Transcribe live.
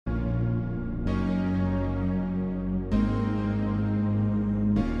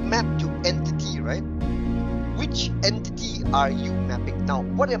map to entity, right? Which entity are you mapping? Now,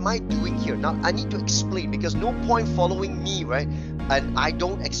 what am I doing here? Now, I need to explain, because no point following me, right? And I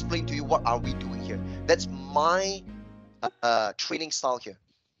don't explain to you what are we doing here. That's my training style here.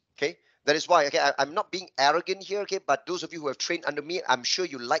 Okay, that is why. Okay, I'm not being arrogant here. Okay, but those of you who have trained under me, I'm sure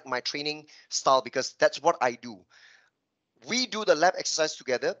you like my training style, because that's what I do. We do the lab exercise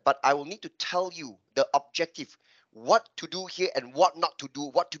together, but I will need to tell you the objective, what to do here and what not to do,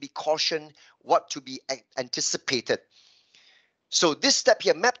 what to be cautioned, what to be anticipated. So this step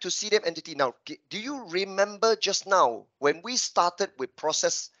here, map to CDF entity. Now, do you remember just now when we started with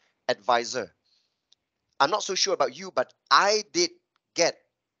Process Advisor? I'm not so sure about you, but I did get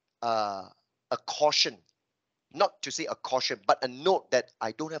a caution, not to say a caution, but a note that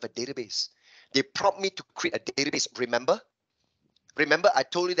I don't have a database. They prompt me to create a database. Remember, I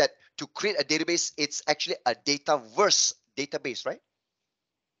told you that to create a database, it's actually a Dataverse database, right?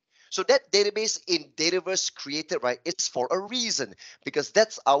 So that database in Dataverse created, right, it's for a reason, because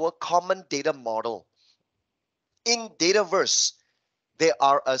that's our common data model. In Dataverse, there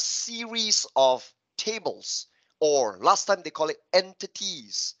are a series of tables, or last time they call it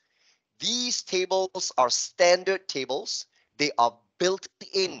entities. These tables are standard tables. They are built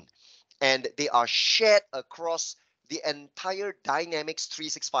in and they are shared across the entire Dynamics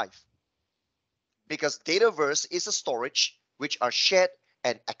 365. Because Dataverse is a storage which are shared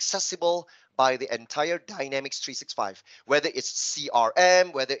and accessible by the entire Dynamics 365, whether it's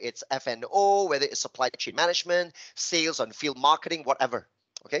CRM, whether it's F&O, whether it's supply chain management, sales and field marketing, whatever.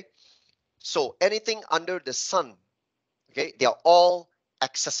 Okay, so anything under the sun, okay, they are all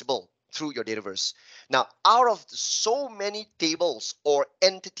accessible through your Dataverse. Now, out of so many tables or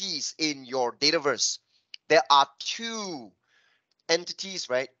entities in your Dataverse, there are two entities,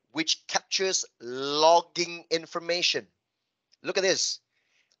 right, which captures logging information. Look at this,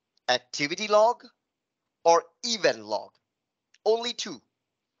 activity log or event log, only two.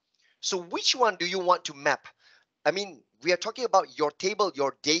 So which one do you want to map? I mean, we are talking about your table,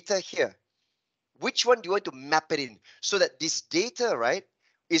 your data here. Which one do you want to map it in so that this data, right,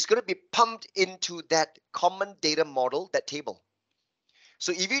 is going to be pumped into that common data model, that table?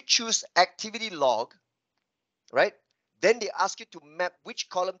 So if you choose activity log, right, then they ask you to map which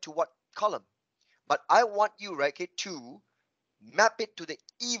column to what column. But I want you, right, okay, to map it to the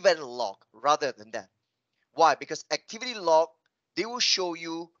event log rather than that. Why? Because activity log, they will show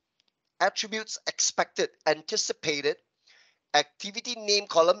you attributes expected, anticipated, activity name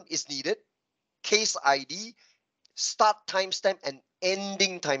column is needed, case ID, start timestamp and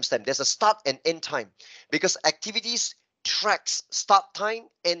ending timestamp. There's a start and end time because activities tracks start time,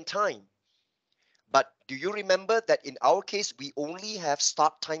 end time. But do you remember that in our case, we only have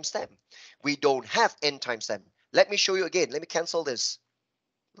start timestamp. We don't have end timestamp. Let me show you again. Let me cancel this.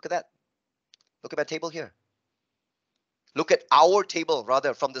 Look at that. Look at my table here. Look at our table,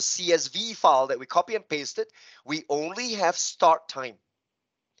 rather, from the CSV file that we copy and pasted. We only have start time.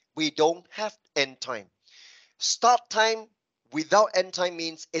 We don't have end time. Start time without end time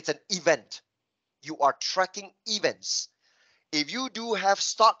means it's an event. You are tracking events. If you do have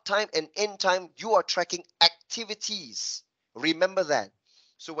start time and end time, you are tracking activities. Remember that.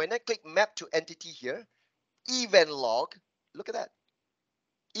 So when I click map to entity here, event log, look at that.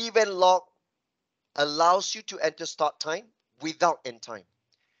 Event log allows you to enter start time without end time.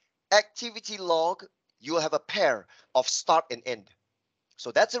 Activity log, you will have a pair of start and end.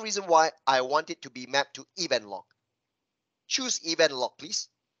 So that's the reason why I want it to be mapped to event log. Choose event log, please.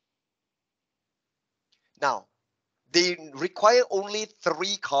 Now, they require only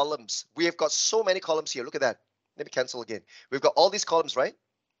 3 columns. We have got so many columns here. Look at that. Let me cancel again. We've got all these columns, right?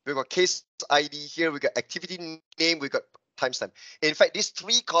 We've got case ID here. We've got activity name. We've got timestamp. In fact, these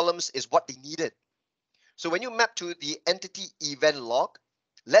 3 columns is what they needed. So when you map to the entity event log,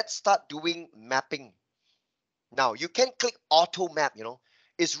 let's start doing mapping. Now, you can click auto map, you know.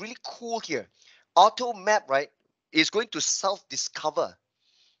 It's really cool here. Auto map, right, is going to self-discover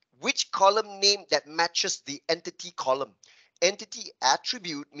which column name that matches the entity column. Entity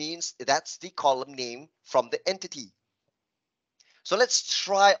attribute means that's the column name from the entity. So let's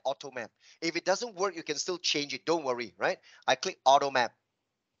try auto map. If it doesn't work, you can still change it. Don't worry, right? I click auto map.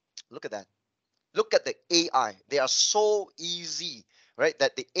 Look at that. Look at the AI. They are so easy, right?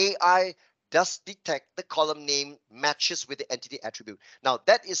 That the AI does detect the column name matches with the entity attribute. Now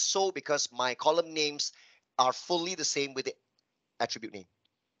that is so because my column names are fully the same with the attribute name.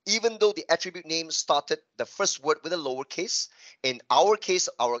 Even though the attribute name started the first word with a lowercase, in our case,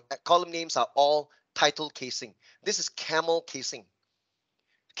 our column names are all title casing. This is camel casing.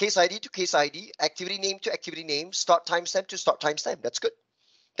 Case ID to case ID, activity name to activity name, start timestamp to start timestamp. That's good.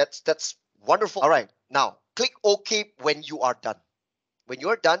 That's wonderful. All right, now click OK when you are done. When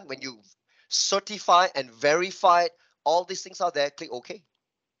you're done, when you certify and verify all these things are there, click OK.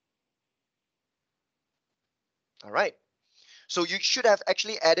 All right. So you should have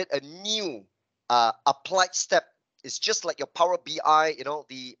actually added a new applied step. It's just like your Power BI,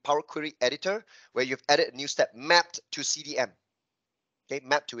 the Power Query editor, where you've added a new step mapped to CDM. Okay,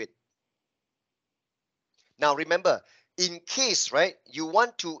 mapped to it. Now remember, in case, right, you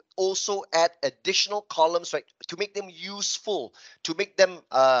want to also add additional columns, right, to make them useful, to make them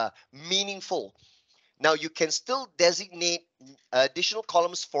meaningful. Now you can still designate additional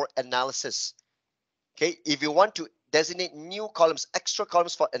columns for analysis. Okay, if you want to designate new columns, extra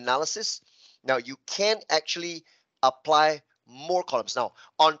columns for analysis, now you can actually apply more columns. Now,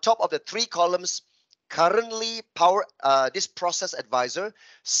 on top of the 3 columns, currently this process advisor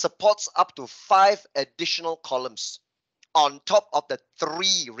supports up to 5 additional columns on top of the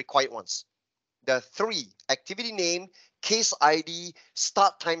 3 required ones. The 3: activity name, case ID,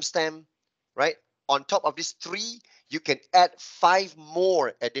 start timestamp, right? On top of these 3, you can add 5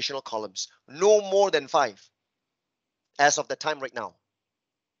 more additional columns, no more than 5 as of the time right now.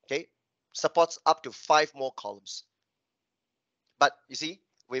 Okay, supports up to 5 more columns. But you see,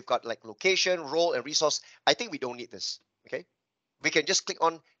 we've got like location, role, and resource. I think we don't need this. Okay, we can just click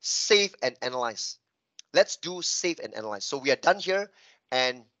on save and analyze. Let's do save and analyze. So we are done here,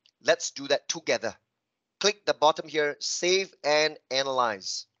 and let's do that together. Click the bottom here, save and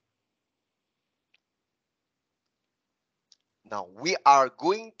analyze. Now we are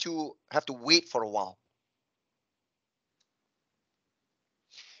going to have to wait for a while.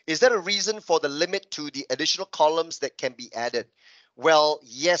 Is there a reason for the limit to the additional columns that can be added? Well,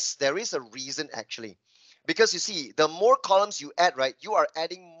 yes, there is a reason actually. Because you see, the more columns you add, right, you are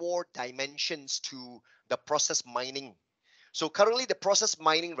adding more dimensions to the process mining. So currently the process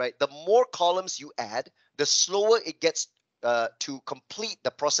mining, right, the more columns you add, the slower it gets to complete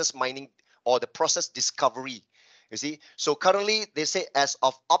the process mining or the process discovery. You see, so currently they say as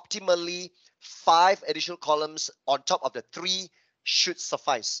of optimally 5 additional columns on top of the 3 should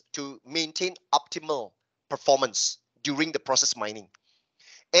suffice to maintain optimal performance during the process mining.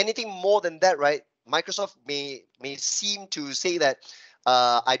 Anything more than that, right, Microsoft may seem to say that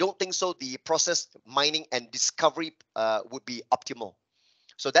I don't think so. The process mining and discovery would be optimal.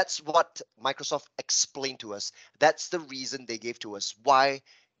 So that's what Microsoft explained to us. That's the reason they gave to us why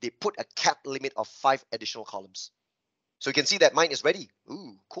they put a cap limit of 5 additional columns. So you can see that mine is ready.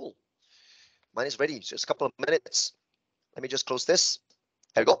 Ooh, cool. Mine is ready. Just a couple of minutes. Let me just close this.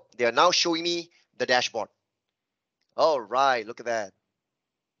 There we go. They are now showing me the dashboard. All right, look at that.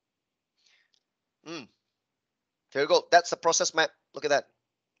 There we go. That's the process map. Look at that.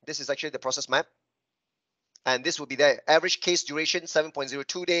 This is actually the process map. And this will be the average case duration,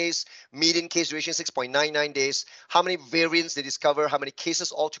 7.02 days, median case duration, 6.99 days, how many variants they discover, how many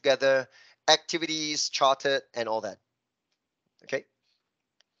cases altogether, activities charted, and all that. Okay.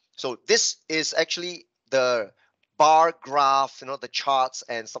 So this is actually the bar graph, the charts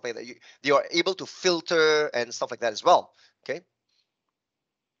and stuff like that. You are able to filter and stuff like that as well. Okay.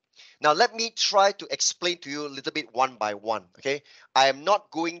 Now let me try to explain to you a little bit one by one. Okay. I am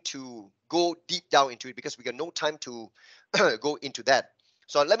not going to go deep down into it because we got no time to go into that.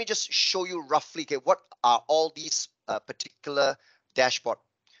 So let me just show you roughly, okay, what are all these particular dashboard.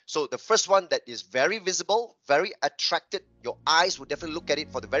 So the first one that is very visible, very attracted, your eyes will definitely look at it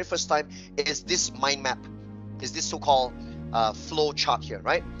for the very first time, is this mind map, is this so-called flow chart here,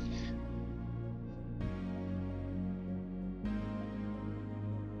 right?